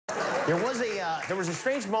There was a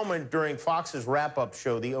strange moment during Fox's wrap-up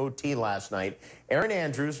show, the OT, last night. Aaron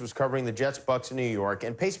Andrews was covering the Jets-Bucks in New York,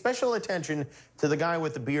 and pay special attention to the guy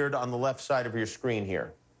with the beard on the left side of your screen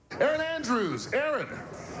here. Aaron Andrews. Aaron.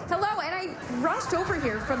 Hello, and I rushed over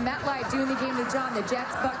here from MetLife doing the game with John, the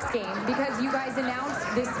Jets-Bucks game, because you guys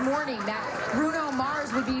announced this morning that Bruno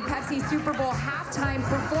Mars would be Pepsi's Super Bowl halftime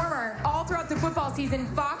performer. All throughout the football season,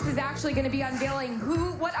 Fox is actually going to be unveiling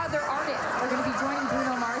what other artists are going to be joining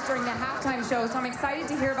Bruno Mars during the halftime show. So I'm excited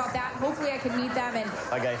to hear about that. Hopefully I can meet them. And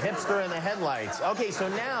like a hipster in the headlights. Okay, so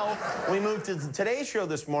now we move to the Today Show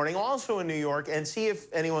this morning, also in New York, and see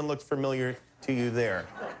if anyone looks familiar to you there.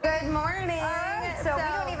 Good morning. All right, so we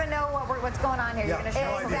don't even know what's going on here. Yeah, You're going to show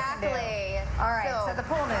us exactly. All right, so the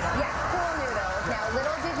pool noodles. Yes, pool noodles. Now,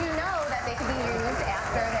 little did you know that they could be used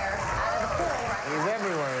after they're out of the pool, right? He's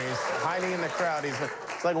everywhere. He's hiding in the crowd.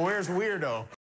 It's like, where's Weirdo?